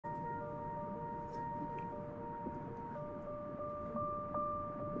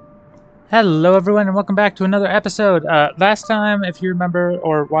Hello everyone and welcome back to another episode. Last time, if you remember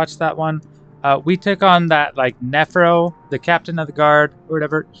or watched that one, we took on that Nephro, the captain of the guard or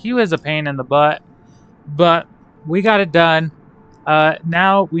whatever. He was a pain in the butt, but we got it done.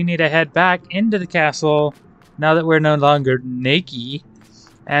 Now we need to head back into the castle now that we're no longer naked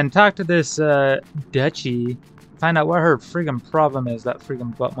and talk to this Duchess. Find out what her friggin' problem is, that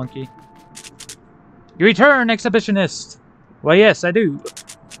friggin' butt monkey. You return, exhibitionist! Why yes, I do.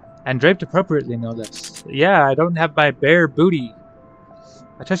 And draped appropriately, no less. Yeah, I don't have my bare booty.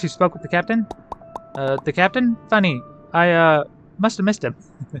 I trust you spoke with the captain? The captain? Funny. I, must have missed him.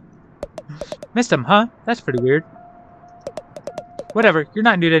 Missed him, huh? That's pretty weird. Whatever, you're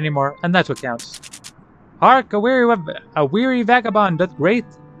not nude anymore, and that's what counts. Hark, a weary vagabond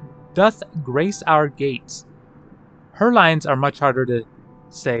doth grace our gates. Her lines are much harder to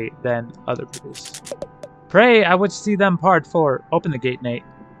say than other people's. Pray, I would see them part for. Open the gate, Nate.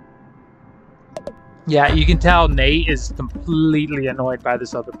 Yeah, you can tell Nate is completely annoyed by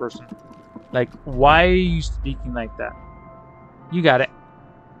this other person. Like, why are you speaking like that? You got it.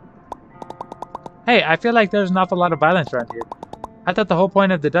 Hey, I feel like there's an awful lot of violence around here. I thought the whole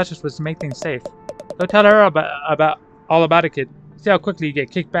point of the Duchess was to make things safe. Go tell her all about it, kid. See how quickly you get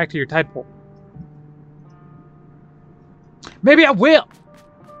kicked back to your tide pool. Maybe I will!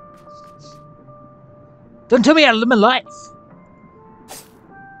 Don't tell me how to live my life!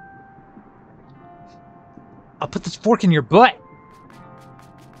 I'll put this fork in your butt!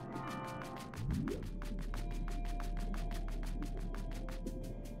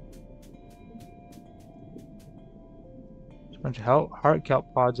 There's a bunch of heart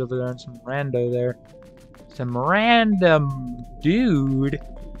kelp pods over there and some rando there. Some random dude.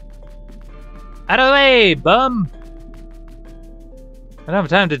 Out of the way, bum! I don't have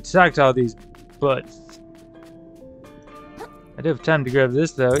time to talk to all these butts. I do have time to grab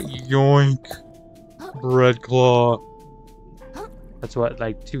this though. Yoink! Bread claw. That's what,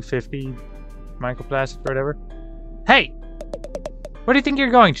 like 250 microplastics or whatever. Hey! Where do you think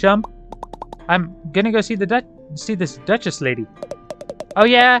you're going, chum? I'm gonna go see this Duchess lady. Oh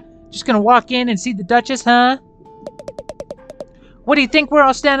yeah? Just gonna walk in and see the Duchess, huh? What do you think we're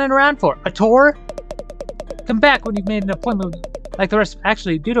all standing around for? A tour? Come back when you've made an appointment like the rest.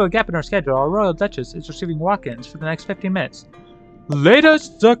 Actually, due to a gap in our schedule, our Royal Duchess is receiving walk-ins for the next 15 minutes. Later,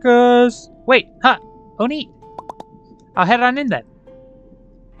 suckers! Wait, huh? Oh, neat. I'll head on in then.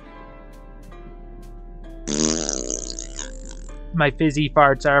 My fizzy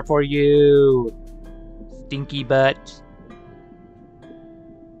farts are for you. Stinky butt.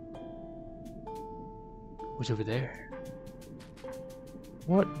 What's over there?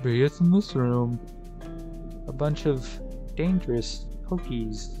 What beeth in this room? A bunch of dangerous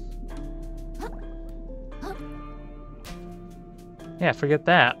pokies. Yeah, forget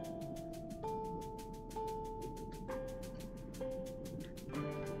that.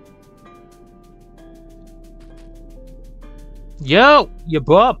 Yo, you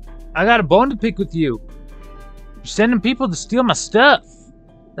bub! I got a bone to pick with you. You're sending people to steal my stuff.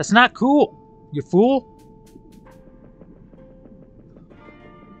 That's not cool, you fool.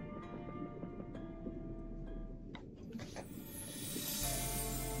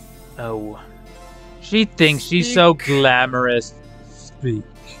 Oh. She thinks she's so glamorous. Speak.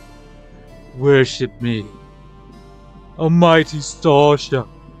 Worship me. Almighty Starsha.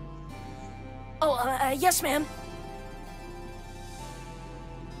 Oh, yes, ma'am.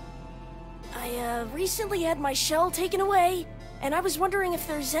 I recently had my shell taken away, and I was wondering if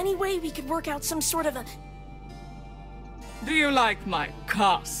there's any way we could work out some sort of a... Do you like my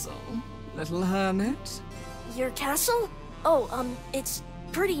castle, little hermit? Your castle? Oh, it's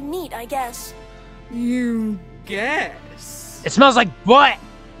pretty neat, I guess. You guess? It smells like butt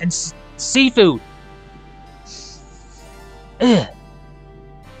and seafood. Ugh.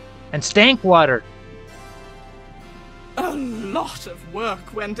 And stank water. A lot of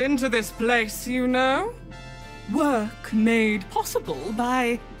work went into this place, you know. Work made possible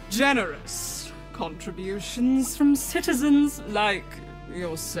by generous contributions from citizens like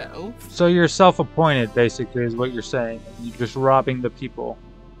yourself. So you're self-appointed, basically, is what you're saying. You're just robbing the people.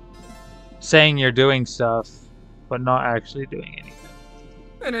 Saying you're doing stuff, but not actually doing anything.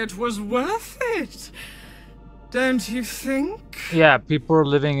 And it was worth it, don't you think? Yeah, people are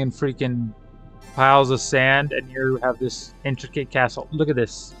living in freaking piles of sand, and you have this intricate castle. Look at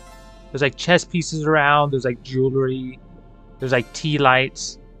this. There's like chess pieces around, there's like jewelry, there's like tea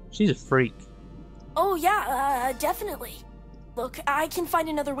lights. She's a freak. Oh yeah, definitely. Look, I can find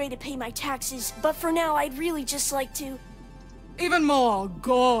another way to pay my taxes, but for now I'd really just like to... Even more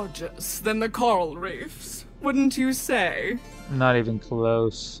gorgeous than the coral reefs. wouldn't you say? Not even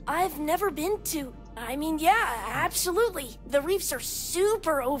close. I've never been to... I mean, yeah, absolutely. The reefs are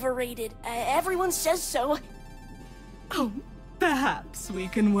super overrated. Everyone says so. Oh, perhaps we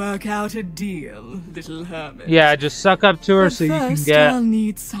can work out a deal, little hermit. Yeah, just suck up to her But so you can first, get I'll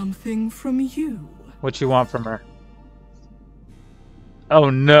need something from you. what you want from her. Oh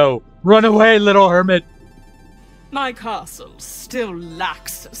no. Run away, little hermit. My castle still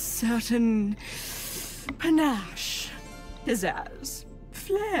lacks a certain panache, pizzazz,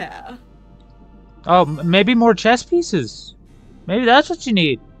 flair. Oh, maybe more chess pieces. Maybe that's what you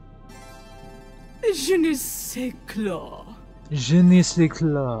need. Je ne sais quoi. Je ne sais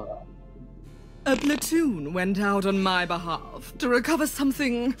quoi. A platoon went out on my behalf to recover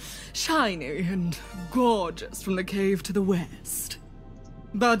something shiny and gorgeous from the cave to the west.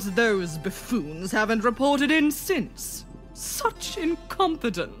 But those buffoons haven't reported in since. Such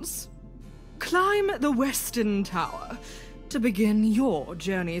incompetence. Climb the western tower to begin your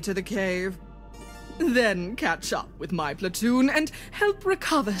journey to the cave. Then catch up with my platoon and help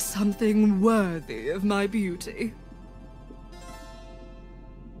recover something worthy of my beauty.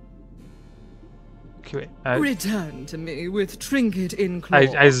 Okay, wait. Return to me with trinket in claw.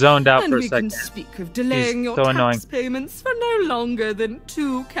 I zoned out and for a we second. can speak of delaying He's your so tax annoying. payments for no longer than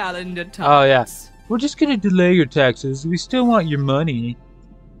 2 calendar times. Oh yeah. We're just gonna delay your taxes. We still want your money.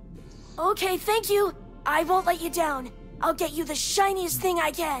 Okay, thank you. I won't let you down. I'll get you the shiniest thing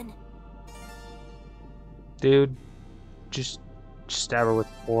I can. Dude, just stab her with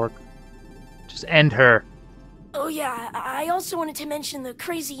a fork. Just end her. Oh yeah, I also wanted to mention the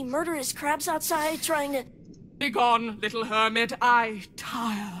crazy murderous crabs outside trying to... Begone, little hermit. I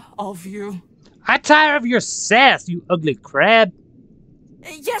tire of you. I tire of your sass, you ugly crab.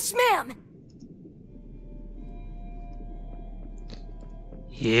 Yes, ma'am!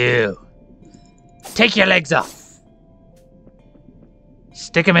 You. Take your legs off.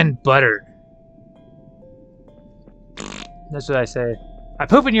 Stick them in butter. That's what I say. I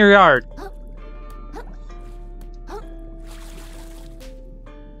poop in your yard.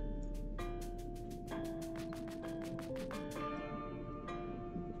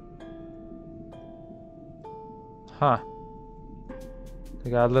 Huh.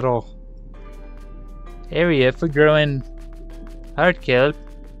 They got a little area for growing heart kelp.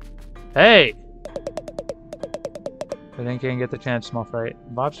 Hey! I think I can get the chance, small fry.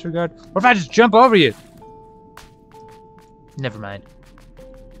 Lobster guard? What if I just jump over you? Never mind.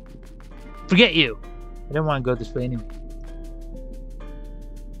 Forget you. I don't want to go this way anyway.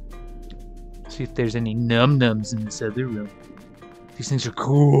 See if there's any num-nums in this other room. These things are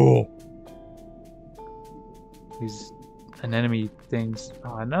cool. These anemone things.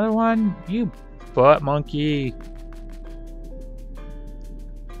 Oh, another one? You butt monkey.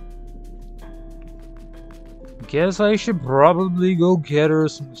 Guess I should probably go get her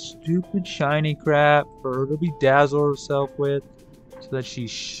some stupid shiny crap for her to bedazzle herself with so that she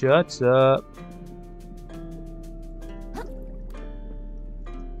shuts up.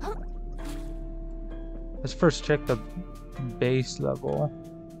 Let's first check the base level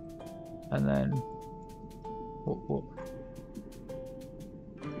and then whoa.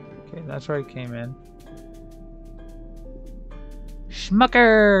 Okay, that's where I came in.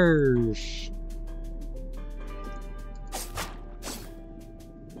 Schmuckers!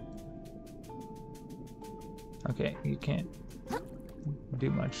 Okay, you can't do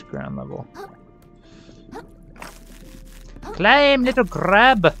much ground level. Climb, little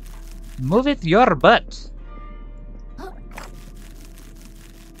crab! Move it your butt!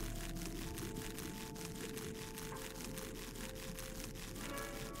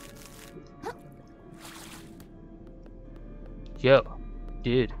 Yo,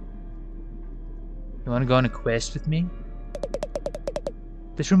 dude. You wanna go on a quest with me?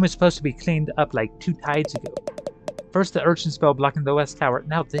 This room was supposed to be cleaned up like 2 tides ago. First the urchin spell blocking the west tower,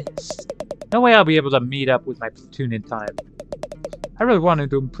 now this. No way I'll be able to meet up with my platoon in time. I really wanted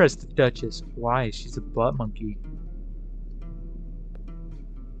to impress the Duchess. Why? She's a butt monkey.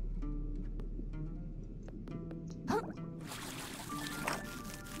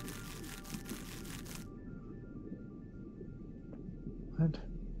 What?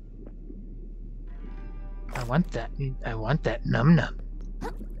 I want that num-num.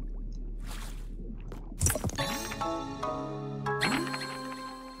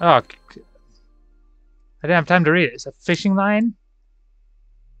 Oh, I didn't have time to read it. It's a fishing line.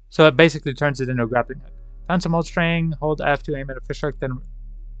 So it basically turns it into a grappling hook. Found some old string, hold F to aim at a fish hook, then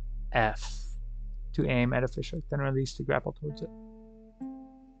F to aim at a fish hook, then release to grapple towards it.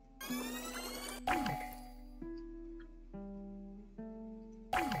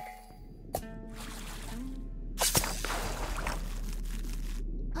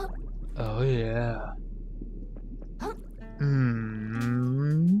 yeah.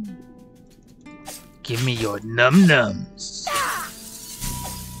 Hmm. Give me your num-nums.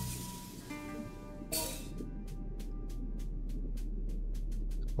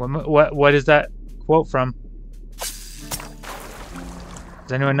 What is that quote from?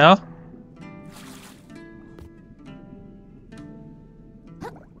 Does anyone know?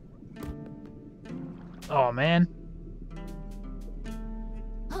 Oh man.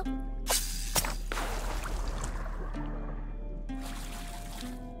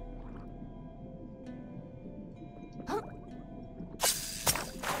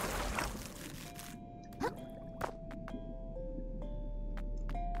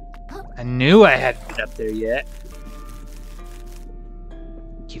 I knew I hadn't been up there yet.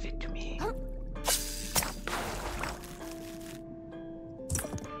 Give it to me.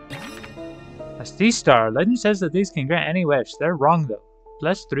 A sea star. Legend says that these can grant any wish. They're wrong though.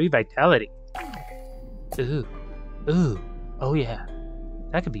 +3 vitality. Ooh. Ooh. Oh yeah.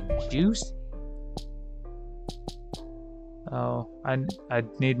 That could be juicy. Oh, I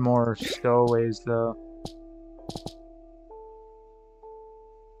need more stowaways though.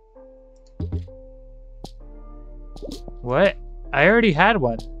 What? I already had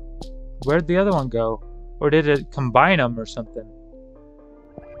one. Where'd the other one go? Or did it combine them or something?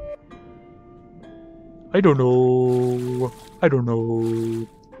 I don't know. I don't know.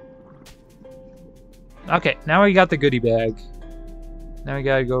 Okay, now we got the goodie bag. Now we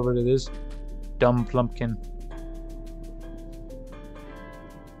gotta go over to this dumb plumpkin.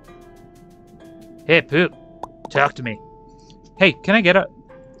 Hey, Poop. Talk to me. Hey, can I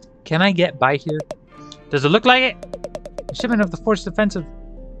get by here? Does it look like it? A shipment of the forced defensive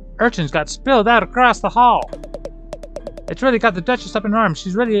urchins got spilled out across the hall. It's really got the Duchess up in arms.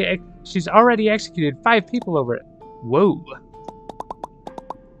 She's already executed 5 people over it. Whoa.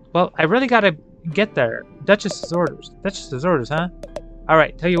 Well, I really gotta get there. Duchess's orders. Duchess's orders, huh?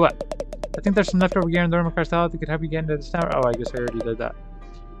 Alright, tell you what. I think there's some leftover gear in the room across the hall that could help you get into this tower. Oh, I guess I already did that.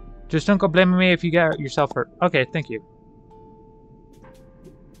 Just don't go blaming me if you get yourself hurt. Okay, thank you.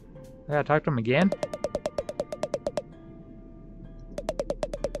 I gotta talk to him again?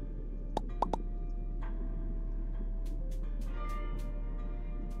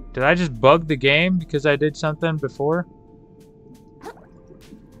 Did I just bug the game because I did something before?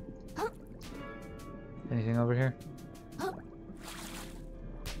 Anything over here?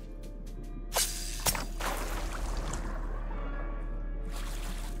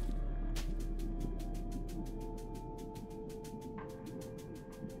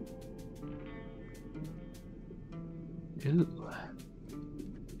 Ew.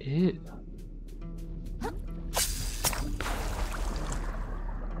 Ew.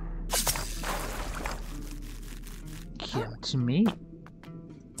 Come to me.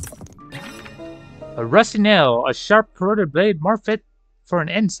 A rusty nail, a sharp corroded blade more fit for an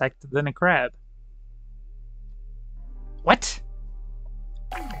insect than a crab. What?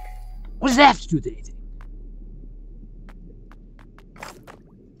 What does that have to do with anything?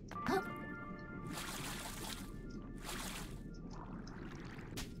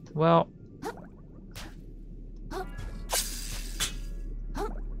 Well...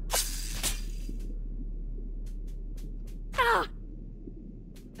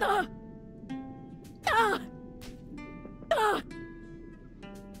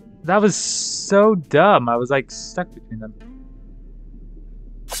 That was so dumb. I was like stuck between them.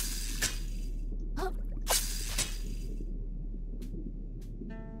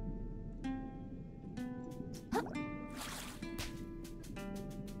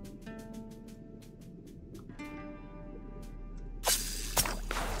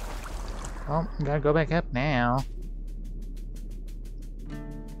 Well, gotta go back up now.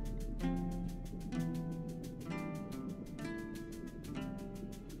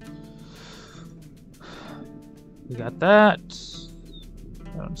 We got that.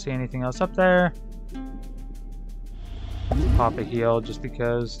 I don't see anything else up there. Pop a heal just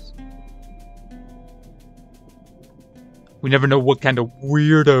because. We never know what kind of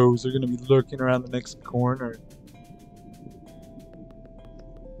weirdos are gonna be lurking around the next corner.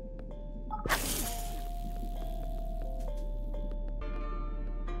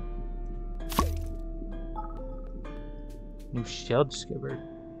 New shell discovered.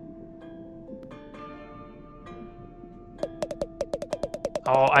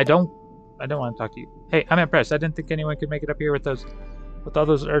 Oh, I don't want to talk to you. Hey, I'm impressed. I didn't think anyone could make it up here with all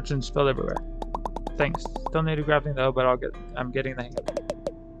those urchins spilled everywhere. Thanks. Still need to grab me though, but I'm getting the hang of it.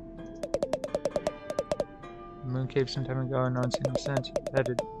 Moon cave some time ago, no one's seen him since.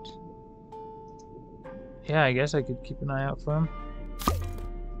 Headed. Yeah, I guess I could keep an eye out for him.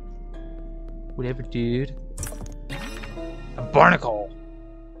 Whatever, dude. A barnacle.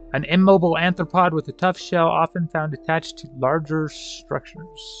 An immobile arthropod with a tough shell often found attached to larger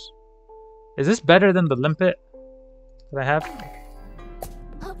structures. Is this better than the limpet that I have?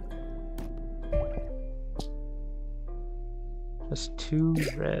 Just 2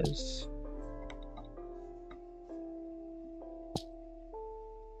 res.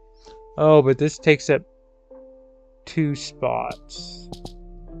 Oh, but this takes up 2 spots.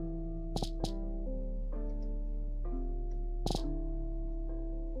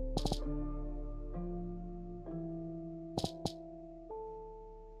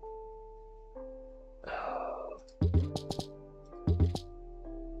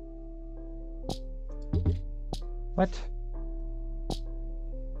 What?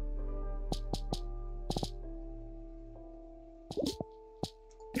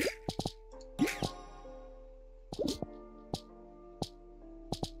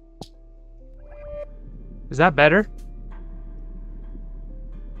 Is that better?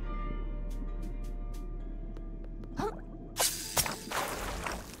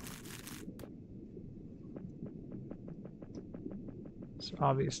 It's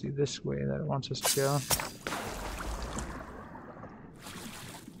obviously this way that it wants us to go.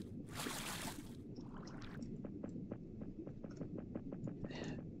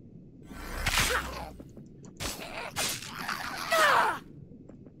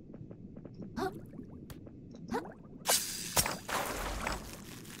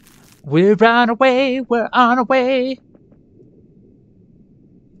 We're on our way, we're on our way.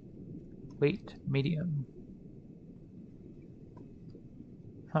 Wait, medium.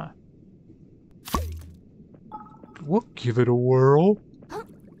 Huh. We'll give it a whirl.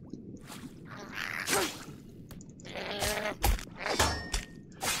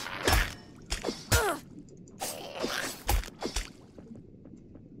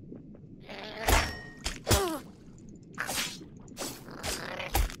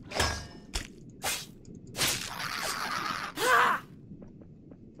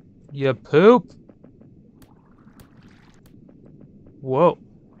 You poop. Whoa.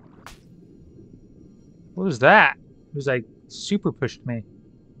 What was that? It was like super pushed me.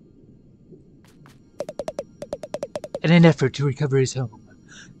 In an effort to recover his home,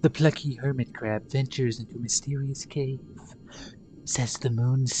 the plucky hermit crab ventures into a mysterious cave, says the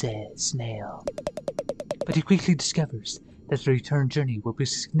Moon Snail. But he quickly discovers that the return journey will be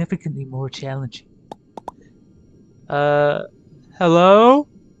significantly more challenging. Hello?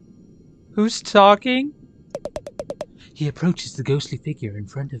 Who's talking? He approaches the ghostly figure in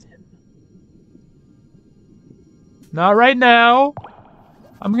front of him. Not right now.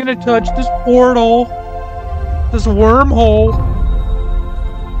 I'm gonna touch this portal. This wormhole.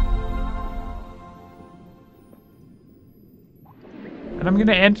 And I'm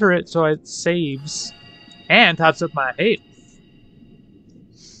gonna enter it so it saves. And tops up my health.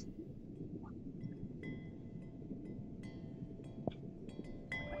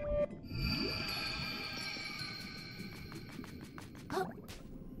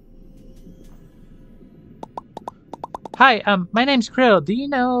 Hi, my name's Krill. Do you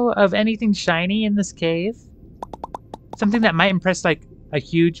know of anything shiny in this cave? Something that might impress, like, a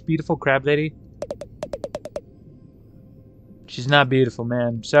huge, beautiful crab lady? She's not beautiful,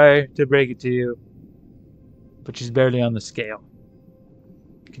 man. Sorry to break it to you. But she's barely on the scale.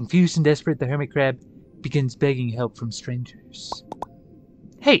 Confused and desperate, the hermit crab begins begging help from strangers.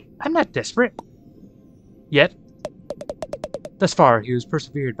 Hey, I'm not desperate. Yet. Thus far, he has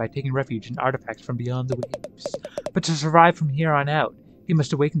persevered by taking refuge in artifacts from beyond the waves. But to survive from here on out, he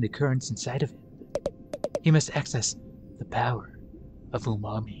must awaken the currents inside of him. He must access the power of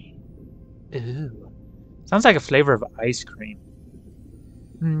umami. Ooh. Sounds like a flavor of ice cream.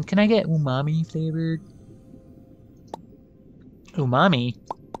 Can I get umami flavored? Umami?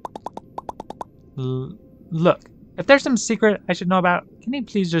 Look, if there's some secret I should know about, can you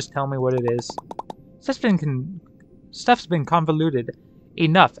please just tell me what it is? Stuff's been convoluted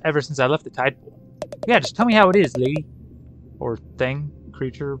enough ever since I left the tide pool. Yeah, just tell me how it is, lady. Or thing,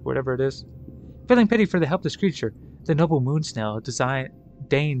 creature, whatever it is. Feeling pity for the helpless creature, the noble Moon Snail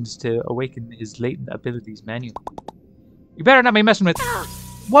deigns to awaken his latent abilities manually. You better not be messing with...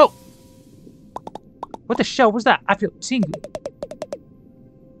 Whoa! What the shell was that? I feel tingly.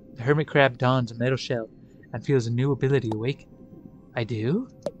 The hermit crab dons a metal shell and feels a new ability awaken. I do?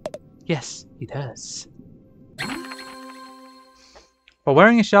 Yes, he does. While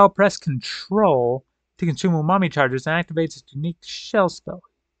wearing a shell, press Control to consume umami charges and activates its unique shell spell.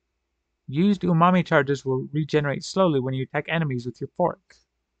 Used umami charges will regenerate slowly when you attack enemies with your fork.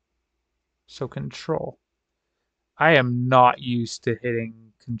 So Control. I am not used to hitting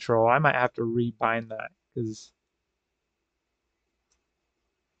control. I might have to rebind that, because...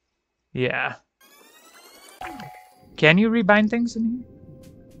 Yeah. Can you rebind things in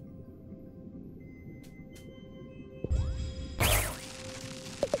here?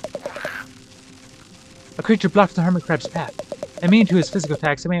 A creature blocks the hermit crab's path. Immune to his physical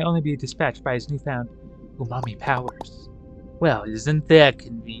attacks, it may only be dispatched by his newfound umami powers. Well, isn't that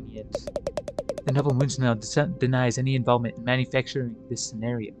convenient? The noble Moon Snail denies any involvement in manufacturing this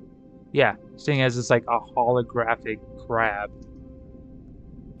scenario. Yeah, seeing as it's like a holographic crab.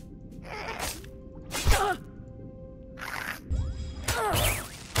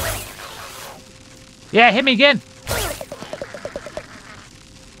 Yeah, hit me again!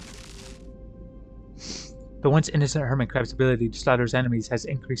 The once innocent hermit crab's ability to slaughter his enemies has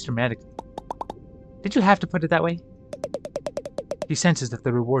increased dramatically. Did you have to put it that way? He senses that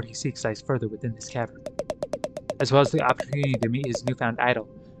the reward he seeks lies further within this cavern, as well as the opportunity to meet his newfound idol,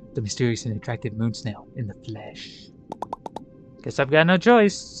 the mysterious and attractive Moon Snail, in the flesh. Guess I've got no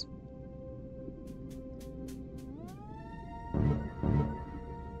choice.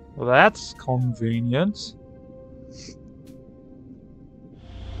 Well, that's convenient.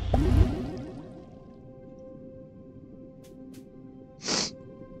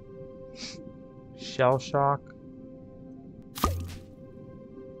 Shell shock.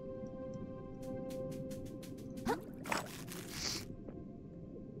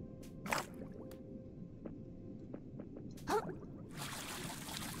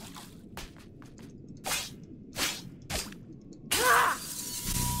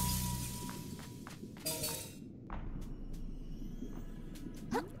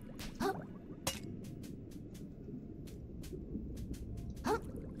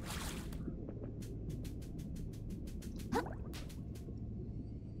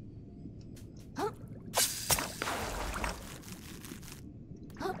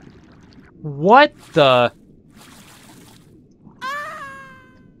 What the?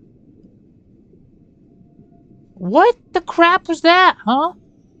 What the crap was that, huh?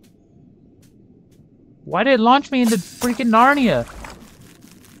 Why did it launch me into freaking Narnia?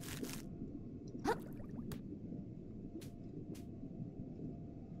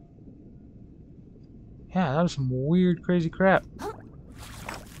 Yeah, that was some weird, crazy crap.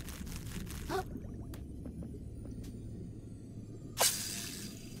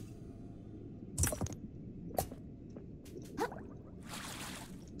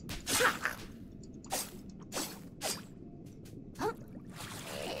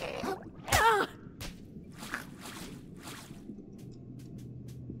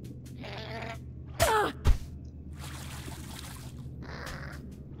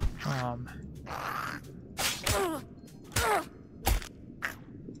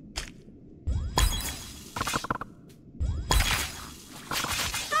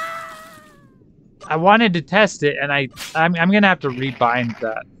 I wanted to test it, and I'm gonna have to rebind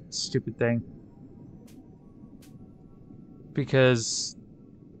that stupid thing because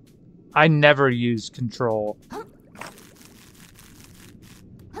I never use control.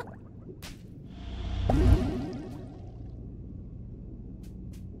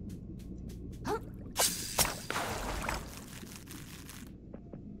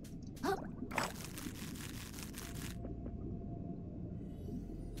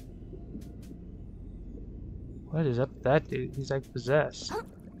 What is up with that dude? He's like possessed.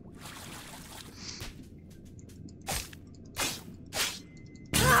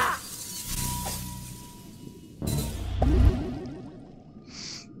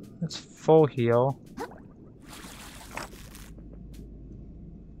 That's full heal.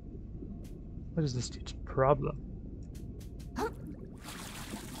 What is this dude's problem?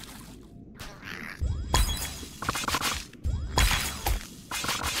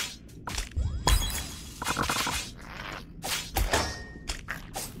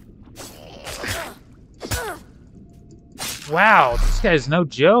 Wow, this guy's no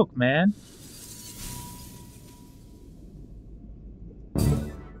joke, man.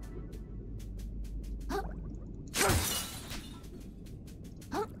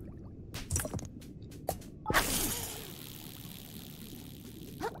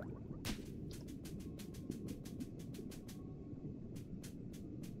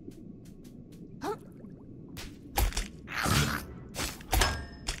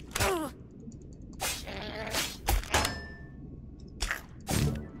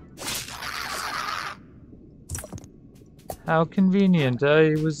 How convenient.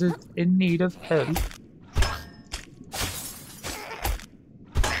 I was in need of help.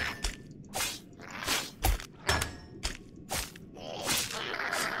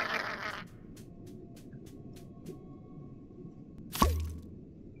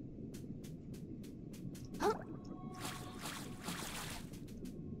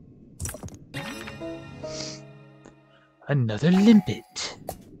 Another limpet.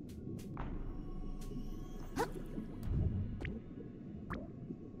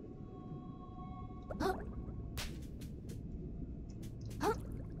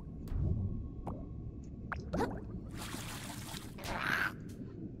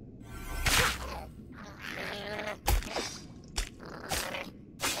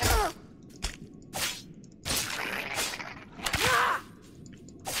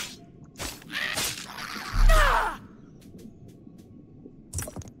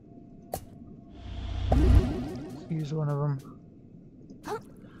 Use one of them.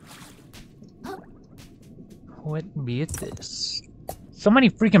 What be it this? So many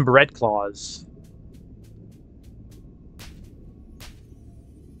freaking bread claws.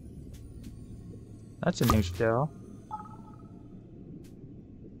 That's a new shell.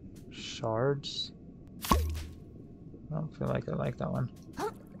 Shards. I don't feel like I like that one.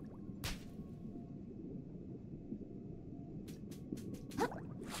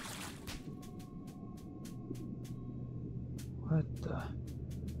 What the?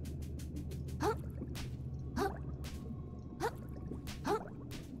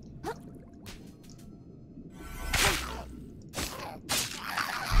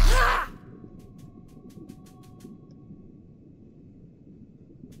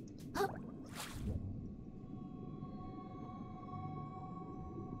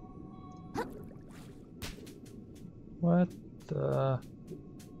 What the?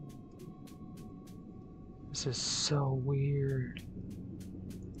 This is so weird.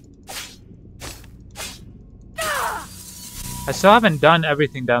 I still haven't done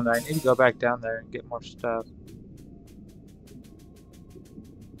everything down there. I need to go back down there and get more stuff.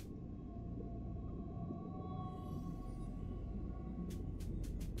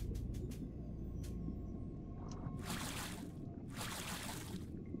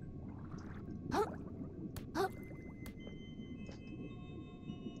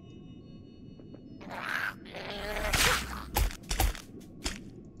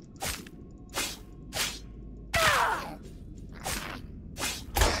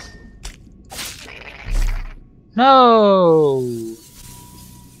 No!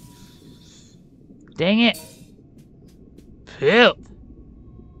 Dang it! Poop!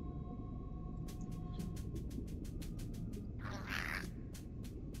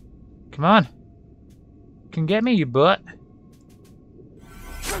 Come on! You can get me, you butt!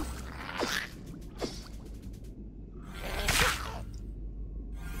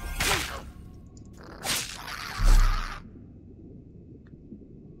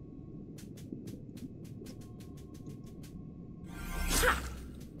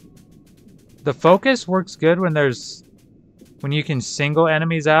 The focus works good when when you can single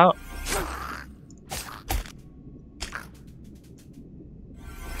enemies out.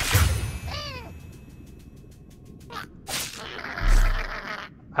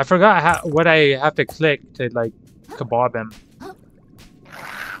 I forgot what I have to click to like kebab him.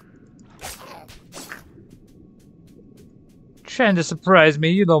 Trying to surprise me,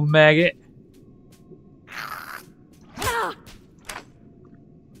 you little maggot.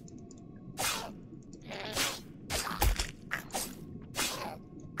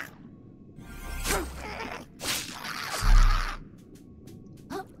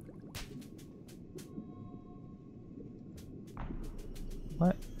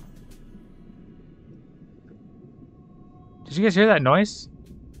 What? Did you guys hear that noise?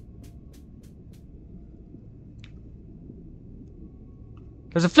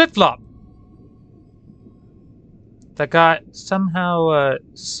 There's a flip-flop that got somehow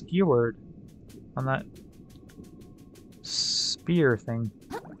skewered on that spear thing.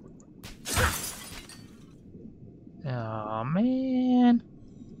 Oh man.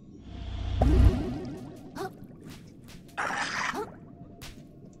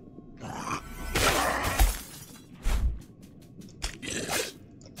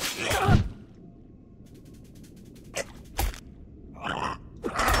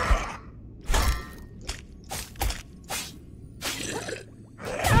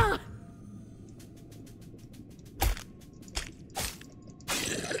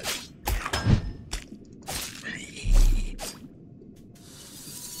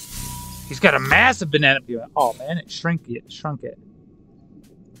 He's got a massive banana peel. Oh man, it shrunk it.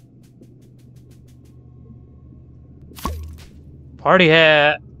 Party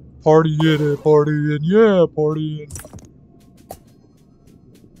hat. Party in it, party in, yeah, party in.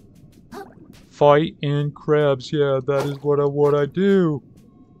 Fight in crabs, yeah, that is what I do.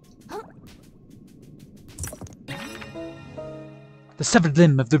 The severed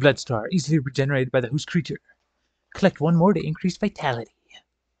limb of the blood star, easily regenerated by the host creature. Collect one more to increase vitality.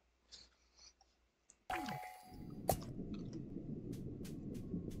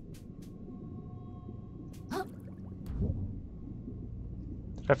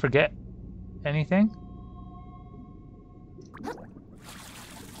 I forget anything?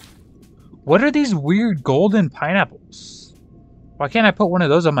 What are these weird golden pineapples? Why can't I put one of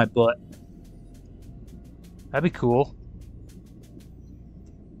those on my butt? That'd be cool.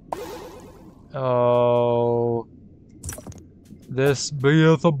 Oh, this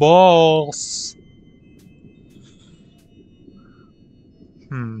beeth a boss.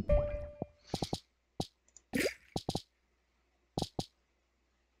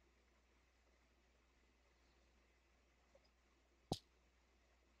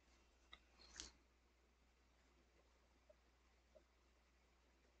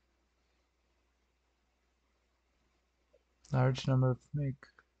 Large number of make.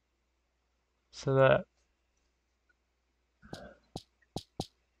 So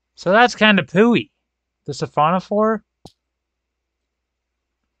that's kind of pooey. The siphonophore?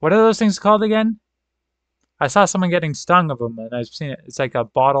 What are those things called again? I saw someone getting stung of them, and I've seen it. It's like a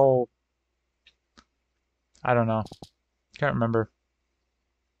bottle. I don't know. Can't remember.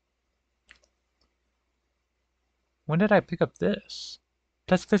 When did I pick up this?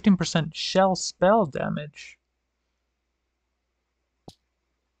 That's 15% shell spell damage.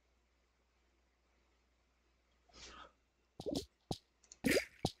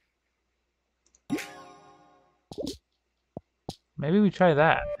 Maybe we try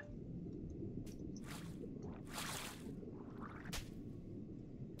that.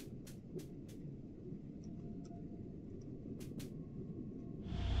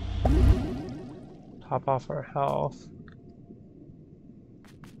 Top off our health.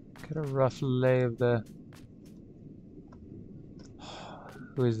 Get a rough lay of the...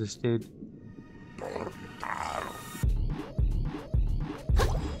 Who is this dude?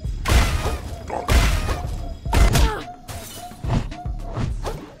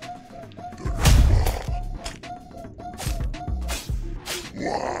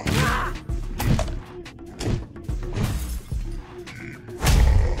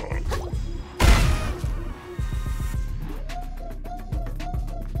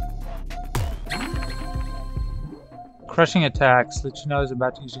 Crushing attacks let you know is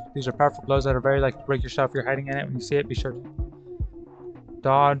about to use. These are powerful blows that are very likely to break your shell if you're hiding in it. When you see it, be sure to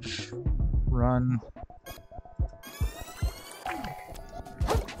dodge, run.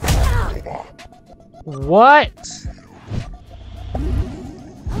 What?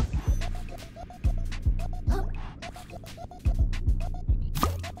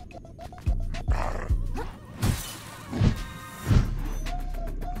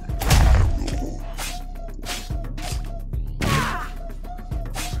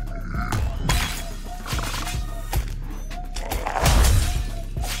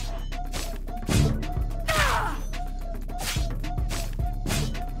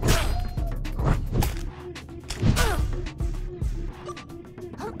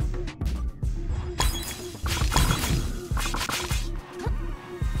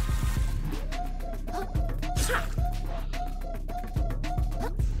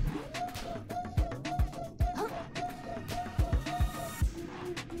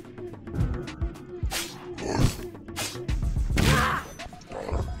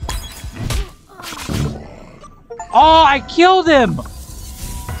 Oh, I killed him!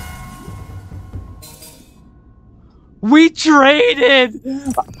 We traded!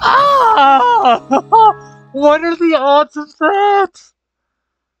 Ah! What are the odds of that?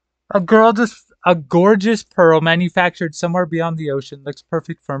 A gorgeous pearl manufactured somewhere beyond the ocean looks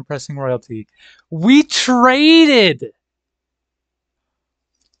perfect for impressing royalty. We traded!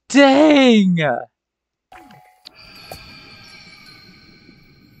 Dang!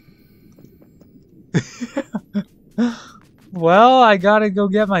 Well, I gotta go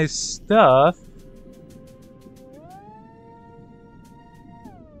get my stuff.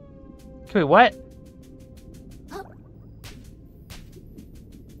 Okay, what?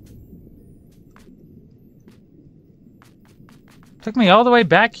 Took me all the way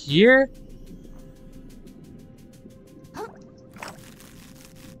back here?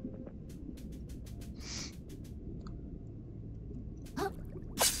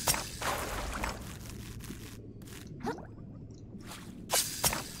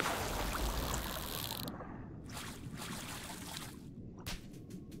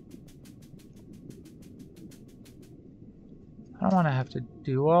 I don't want to have to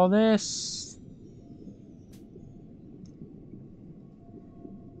do all this.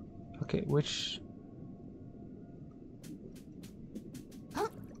 Okay, which...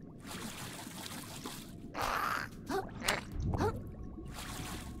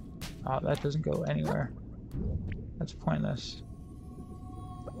 Oh, that doesn't go anywhere. That's pointless.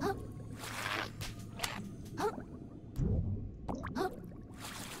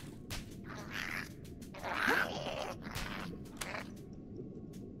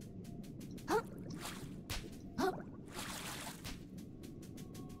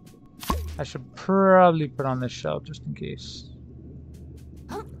 I should probably put on this shell just in case.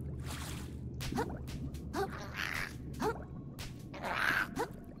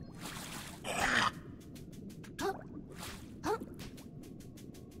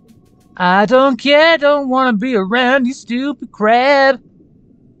 I don't care, don't wanna be around you stupid crab.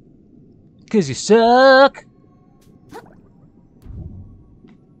 'Cause you suck.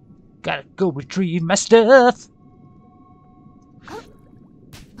 Gotta go retrieve my stuff.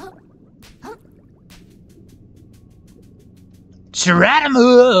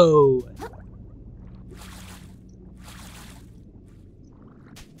 Geronimo!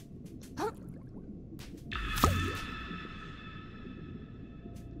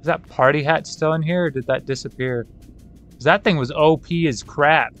 Is that party hat still in here, or did that disappear? Because that thing was OP as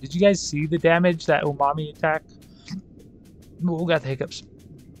crap. Did you guys see the damage that umami attack? Oh, got the hiccups.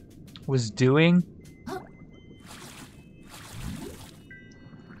 Was doing?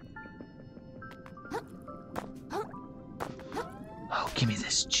 Oh, give me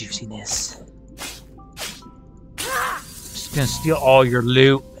this juiciness. Just gonna steal all your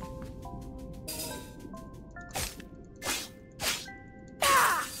loot.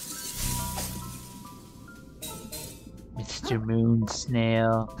 Mr. Moon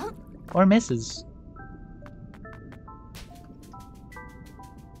Snail. Or Mrs.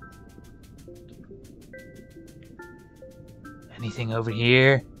 Anything over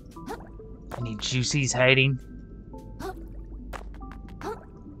here? Any juicies hiding?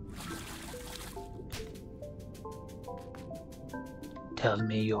 Tell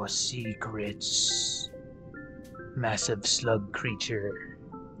me your secrets, massive slug creature.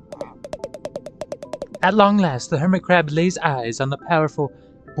 At long last, the hermit crab lays eyes on the powerful,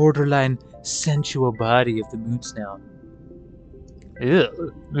 borderline sensual body of the moon snail.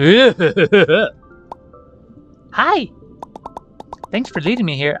 Hi! Thanks for leading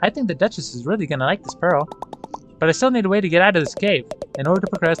me here. I think the Duchess is really gonna like this pearl. But I still need a way to get out of this cave. In order to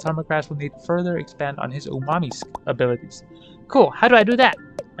progress, the hermit crab will need to further expand on his umami abilities. Cool, how do I do that?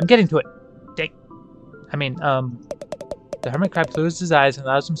 I'm getting to it. The hermit crab closes his eyes and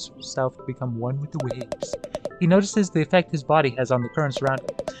allows himself to become one with the waves. He notices the effect his body has on the currents around him,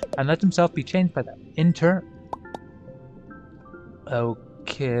 and lets himself be changed by them, in turn.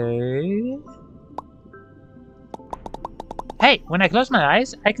 Okay... Hey, when I close my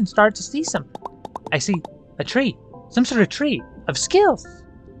eyes, I can start to see something. I see a tree. Some sort of tree. Of skills.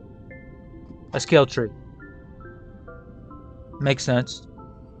 A skill tree. Makes sense.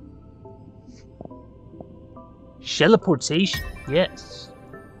 Teleportation. Yes.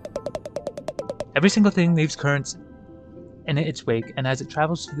 Every single thing leaves currents in its wake, and as it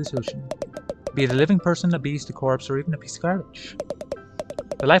travels through this ocean, be it a living person, a beast, a corpse, or even a piece of garbage.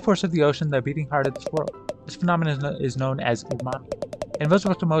 The life force of the ocean, the beating heart of this world. This phenomenon is known as umami.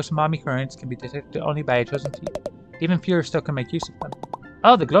 Invisible to most, umami currents can be detected only by a chosen few. Even fewer still can make use of them.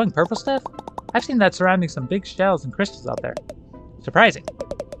 Oh, the glowing purple stuff? I've seen that surrounding some big shells and crystals out there. Surprising.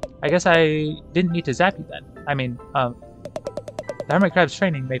 I guess I didn't need to zap you then. The hermit crab's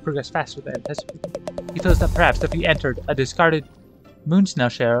training may progress faster than anticipated. He feels that perhaps if he entered a discarded moon snail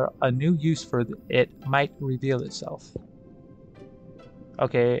shell, a new use for it might reveal itself.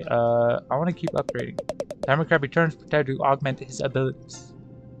 Okay, I want to keep upgrading. The hermit crab returns prepared to augment his abilities.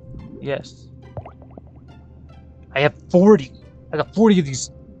 Yes. I have 40. I got 40 of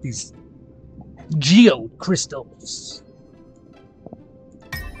these geo crystals.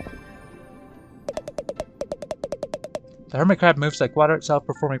 The hermit crab moves like water itself,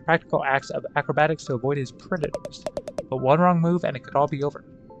 performing practical acts of acrobatics to avoid his predators. But one wrong move and it could all be over.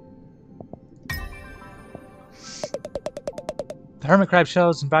 The hermit crab's shell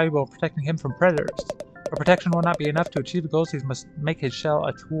is invaluable in protecting him from predators. But protection will not be enough to achieve the goals. He must make his shell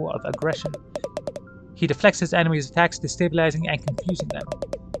a tool of aggression. He deflects his enemies' attacks, destabilizing and confusing them.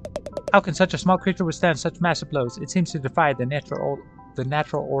 How can such a small creature withstand such massive blows? It seems to defy the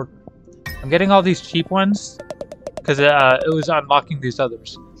natural order. I'm getting all these cheap ones because it was unlocking these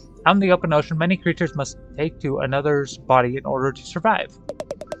others. Out in the open ocean, many creatures must take to another's body in order to survive.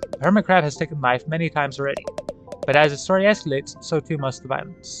 The hermit crab has taken life many times already. But as the story escalates, so too must the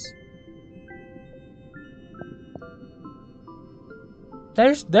violence.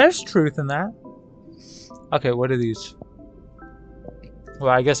 There's truth in that. Okay, what are these? Well,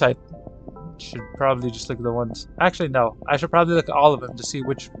 I guess I should probably just look at the ones. Actually, no. I should probably look at all of them to see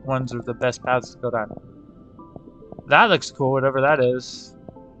which ones are the best paths to go down. That looks cool, whatever that is.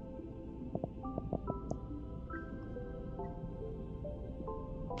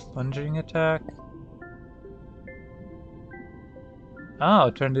 Plunging attack. Oh,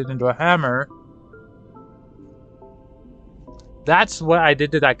 it turned it into a hammer. That's what I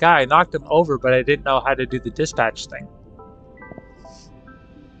did to that guy. I knocked him over, but I didn't know how to do the dispatch thing.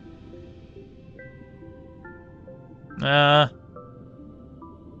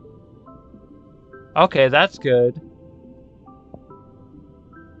 Okay, that's good.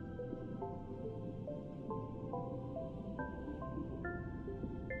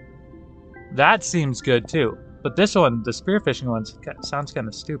 That seems good too. But this one, the spearfishing one, sounds kind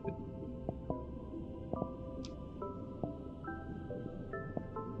of stupid.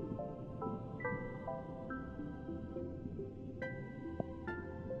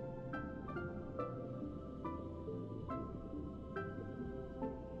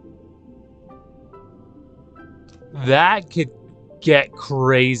 That could get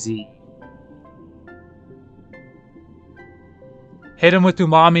crazy. Hit him with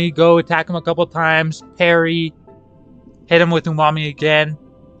umami, go attack him a couple times, parry, hit him with umami again.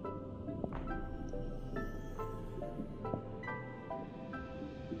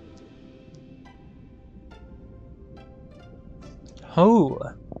 Oh,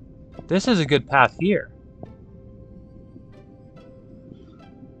 this is a good path here.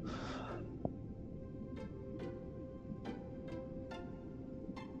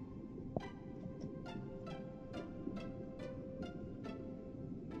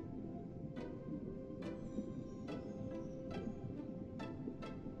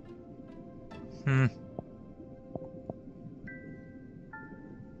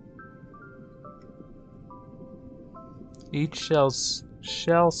 Each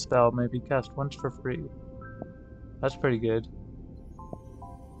shell spell may be cast once for free. That's pretty good.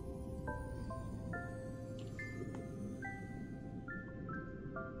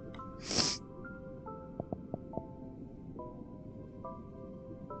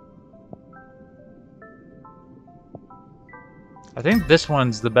 I think this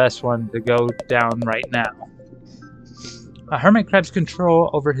one's the best one to go down right now. A hermit crab's control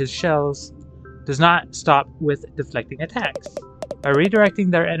over his shells does not stop with deflecting attacks. By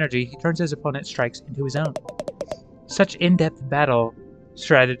redirecting their energy, he turns his opponent's strikes into his own. Such in-depth battle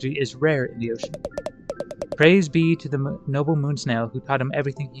strategy is rare in the ocean. Praise be to the noble Moon Snail who taught him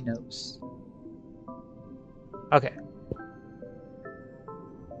everything he knows. Okay.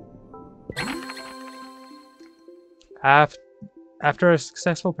 After a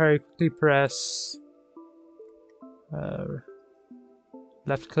successful parry, quickly press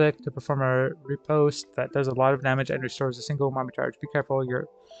left click to perform a riposte that does a lot of damage and restores a single umami charge. Be careful,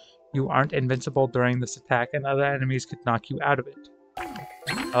 you aren't invincible during this attack, and other enemies could knock you out of it.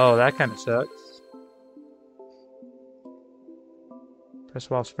 Oh, that kind of sucks. Press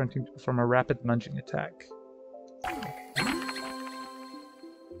while sprinting to perform a rapid lunging attack.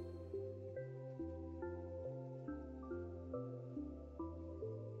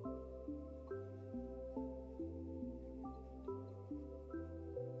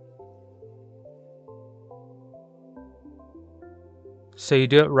 So you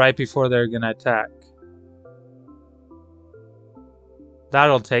do it right before they're gonna attack.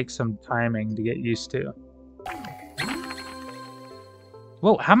 That'll take some timing to get used to.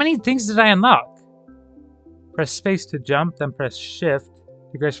 Whoa, how many things did I unlock? Press space to jump, then press shift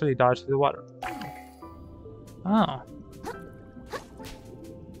to gracefully dodge through the water. Oh.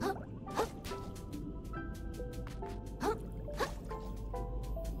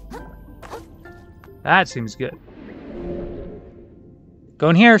 That seems good.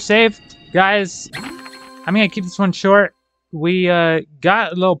 Going here, save. Guys, I'm gonna keep this one short. We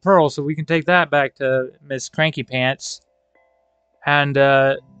got a little pearl, so we can take that back to Miss Cranky Pants and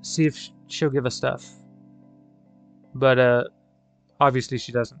see if she'll give us stuff. But obviously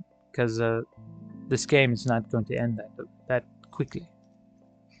she doesn't, because this game is not going to end that quickly.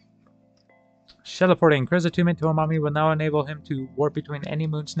 Teleporting. Chris attunement to Umami will now enable him to warp between any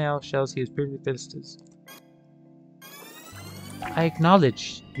moon snail shells he has previously visited. I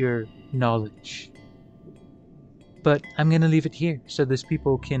acknowledge your knowledge, but I'm gonna leave it here so those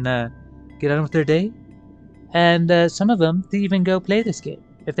people can get on with their day, and some of them to even go play this game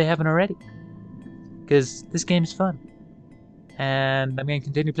if they haven't already, because this game is fun, and I'm gonna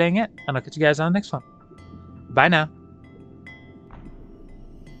continue playing it, and I'll catch you guys on the next one. Bye now.